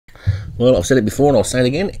Well, I've said it before and I'll say it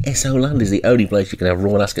again, SO Land is the only place you can have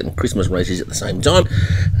Royal Ascot and Christmas races at the same time.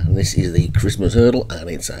 And this is the Christmas Hurdle, and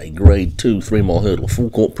it's a Grade 2 3-mile hurdle.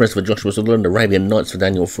 Full court press for Joshua Sutherland, Arabian Nights for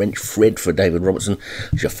Daniel French, Fred for David Robertson,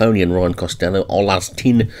 Jaffonian Ryan Costello, Olas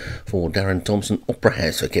Tin for Darren Thompson, Opera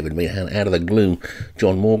House for Kevin Meehan, Out of the Gloom,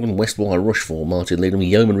 John Morgan, Westwire Rush for Martin Leadham,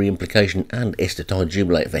 Yeomanry Implication and Estatide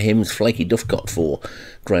Jubilate for Hems, Flaky Duffcott for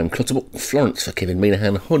Graham Clutterbuck, Florence for Kevin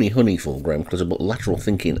Meehan, Honey for Graham Clutterbuck, Lateral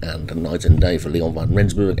Thinking and Night and Day for Leon van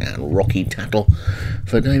Rensburg, and Rocky Tattle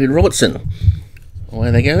for David Robertson.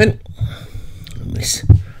 Away they go then. And this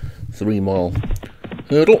 3-mile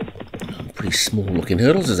hurdle. Pretty small looking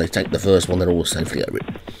hurdles. As they take the first one, they're all safely over it,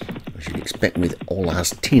 as you'd expect with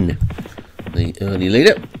Olas Tin, the early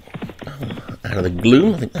leader. Out of the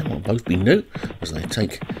Gloom, I think they might both be new, as they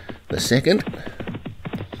take the second.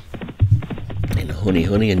 Then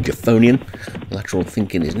Honey and Jaffonian. Lateral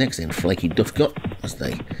Thinking is next, then Flaky Duffcott, as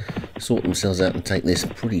they sort themselves out and take this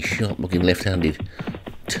pretty sharp looking left-handed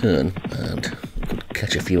turn, and could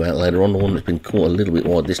catch a few out later on. The one that's been caught a little bit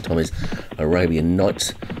wide this time is Arabian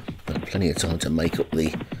Nights. But plenty of time to make up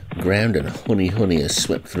the ground, and Honey has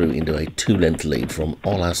swept through into a 2-length lead from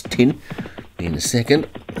Olas Tin in second.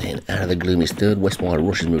 Then Out of the Gloom is third, Westwire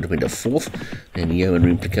Rush has moved up into fourth, then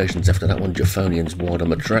Yeomanry Implications after that one, Jaffonian's wide on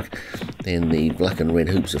the track, then the Black and Red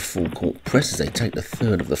Hoops of Full Court Press as they take the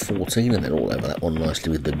third of the 14, and they're all over that one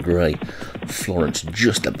nicely with the grey Florence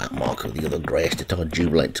just the back mark of the other grey Estatide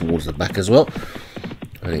Jubilate towards the back as well.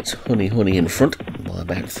 And it's Honey in front by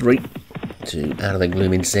about 3 to Out of the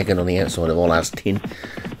Gloom in second on the outside of Olas Tin.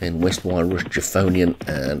 Then Westwire Rush, Jaffonian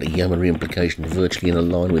and a Yeomanry Implication virtually in a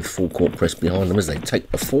line with Full Court Press behind them as they take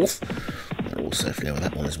the fourth. They're all safely over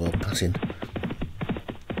that one as well, passing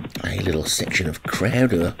a little section of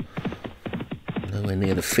crowd who are nowhere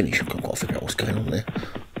near the finish. I can't quite figure out what's going on there.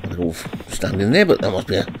 They're all standing there, but that must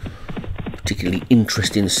be a particularly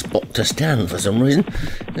interesting spot to stand for some reason.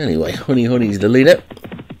 Anyway, Honey's the leader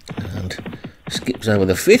and skips over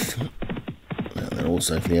the fifth. All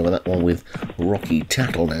safely over that one with Rocky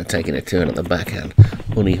Tattle now taking a turn at the backhand.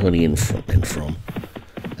 Honey in front then from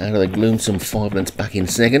Out of the Gloom, some 5 lengths back in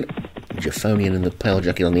second. Jaffonian and the Pale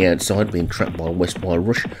Jacket on the outside being trapped by Westwire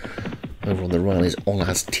Rush. Over on the rail is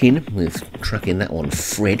Olas Tin with tracking that one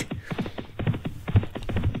Fred.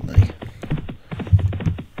 They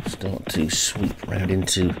start to sweep round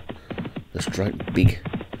into the straight, big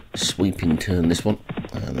sweeping turn this one,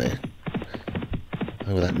 and they're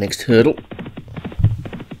over that next hurdle.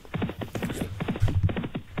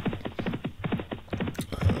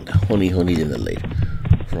 Honey's in the lead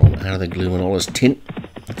from Out of the Gloom and Olas Tin.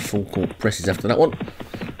 Full Court Presses after that one.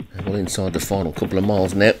 And well inside the final couple of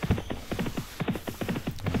miles now.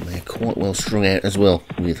 And they're quite well strung out as well,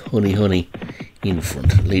 with Honey in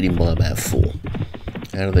front, leading by about 4.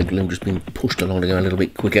 Out of the Gloom just being pushed along to go a little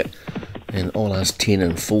bit quicker. Then Olas Tin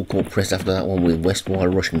and Full Court Press after that one with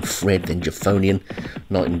Westwire Rush and Fred, then Jaffonian.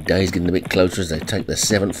 Night and Day's getting a bit closer as they take the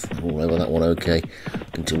 7th. All over that one okay.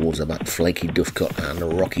 And towards the back, Flaky Duffcott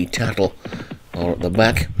and Rocky Tattle are at the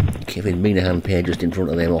back. Kevin Meehan pair just in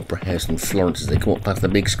front of them, Opera House and Florence as they come up past the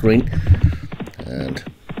big screen. And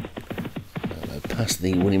they'll pass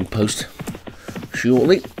the winning post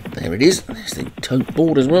shortly. There it is. There's the tote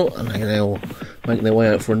board as well, and they'll make their way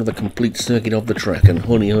out for another complete circuit of the track, and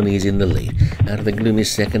Honey is in the lead. Out of the Gloom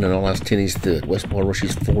is second, and Olas Tin is third. Westwire Rush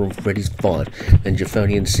is 4 and Fred is 5. Then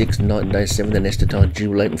Jaffonian 6, Night and Day 7, then Estatide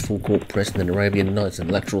Jubilate and Full Court Press, and then Arabian Nights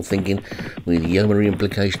and Lateral Thinking with Yeomanry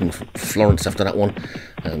Implication, Florence after that one,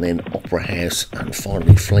 and then Opera House, and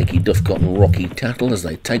finally Flaky Duffcott and Rocky Tattle as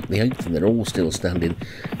they take the 8th, and they're all still standing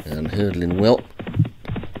and hurdling well.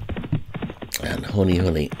 And Honey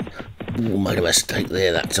made a mistake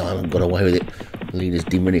there that time and got away with it. The leader's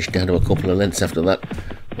diminished down to a couple of lengths after that.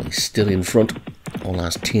 But he's still in front.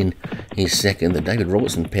 Olas Tin is second. The David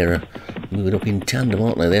Robertson pair are moving up in tandem,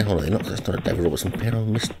 aren't they? There, are they not? That's not a David Robertson pair. I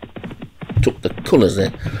mistook the colours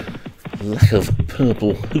there. Lack of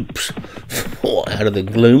purple hoops for Out of the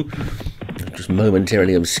Gloom. Just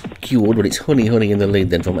momentarily obscured, but it's Honey in the lead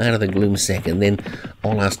then from Out of the Gloom second. Then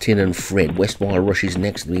Olas Tin and Fred. Westwire Rush is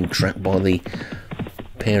next, being trapped by the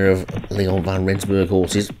pair of Leon van Rensburg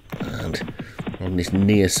horses, and on this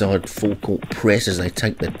near side Full Court Press as they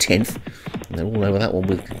take the 10th. And they're all over that one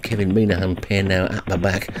with Kevin Meehan pair now at the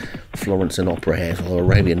back. Florence and Opera House, although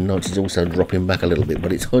Arabian Nights is also dropping back a little bit,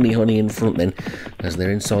 but it's Honey in front then as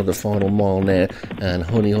they're inside the final mile now, and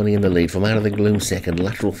Honey in the lead from Out of the Gloom second.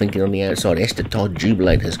 Lateral Thinking on the outside. Estatide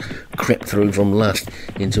Jubilate has crept through from last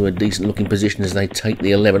into a decent looking position as they take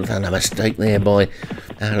the 11th, and a mistake there by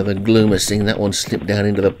out of the gloom has seen that one slip down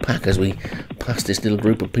into the pack as we pass this little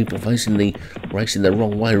group of people racing the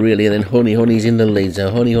wrong way really, and then Honey's in the lead.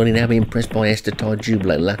 So Honey now being pressed by Esther Tide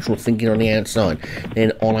Jubilee, lateral thinking on the outside,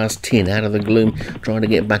 then Ola's Tin out of the gloom trying to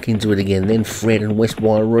get back into it again, then Fred and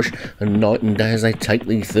Westwire Rush and Night and Day as they take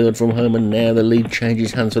the third from home, and now the lead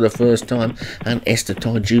changes hands for the first time and Esther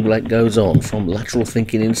Tide Jubilee goes on from lateral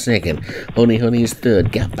thinking in second. Honey is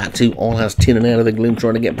third, gap back to Ola's Tin and out of the gloom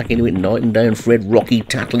trying to get back into it. Night and Day and Fred, Rocky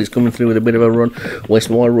Tattle is coming through with a bit of a run.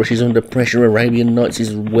 Westwire Rush is under pressure, Arabian Nights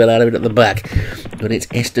is well out of it at the back, but it's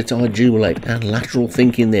Esther Tide Jubilate and lateral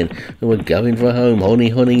thinking then who are going for home.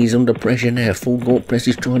 Honey is under pressure now, Full Court Press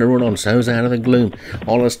is trying to run on, so's out of the gloom.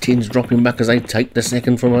 Ola's Tin's dropping back as they take the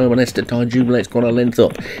second from home, and Esther Tide Jubilate's got a length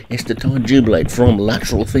up. Esther Tide Jubilate from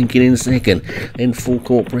lateral thinking in second, then Full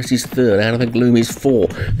Court Press is third, out of the gloom is 4,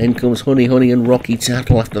 then comes Honey and Rocky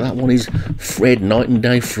Tattle. After that one is Fred, Night and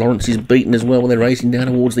Day, Florence is beaten as well when they're racing down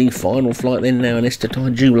towards the final flight then now, and Esther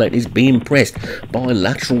Tide Jubilate is being pressed by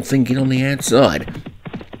lateral thinking on the outside.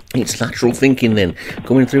 It's lateral thinking then,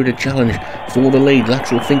 coming through to challenge for the lead.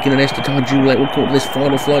 Lateral thinking and Esther Tide Jubilate will caught this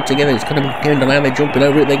final flight together. It's going to be dependent on how they're jumping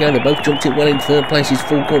over it. They go. They both jumped it well in third place. Is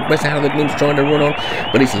Full Court Press out of the gloom's trying to run on,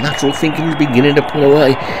 but it's lateral thinking who's beginning to pull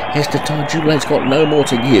away. Esther Tide Jubilate's got no more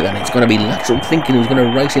to give, and it's going to be lateral thinking who's going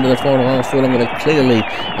to race into the final half furlong with a clear lead.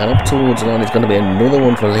 And up towards the line, it's going to be another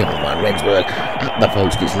one for Leon van Rensburg. At the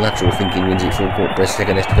post, it's lateral thinking wins it. Full Court Press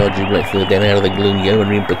second, Esther Tide Jubilate third. Then out of the gloom,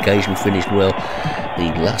 Yeomanry Implication finished well. The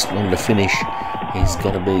last one to finish is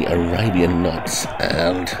got to be Arabian Nights,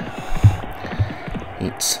 and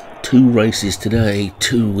it's 2 races today,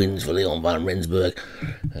 2 wins for Leon van Rensburg,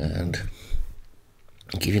 and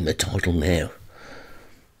give him the title now.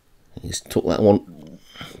 He's took that one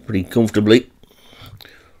pretty comfortably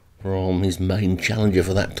from his main challenger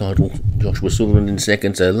for that title, Joshua Sutherland in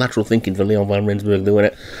second. So lateral thinking for Leon van Rensburg, the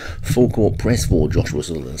winner. Full Court Press for Joshua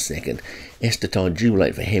Sutherland second. Esther Tide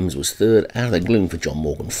Jubilate for Hems was third. Out of the gloom for John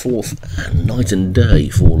Morgan fourth. And Night and Day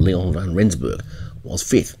for Leon van Rensburg was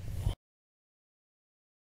fifth.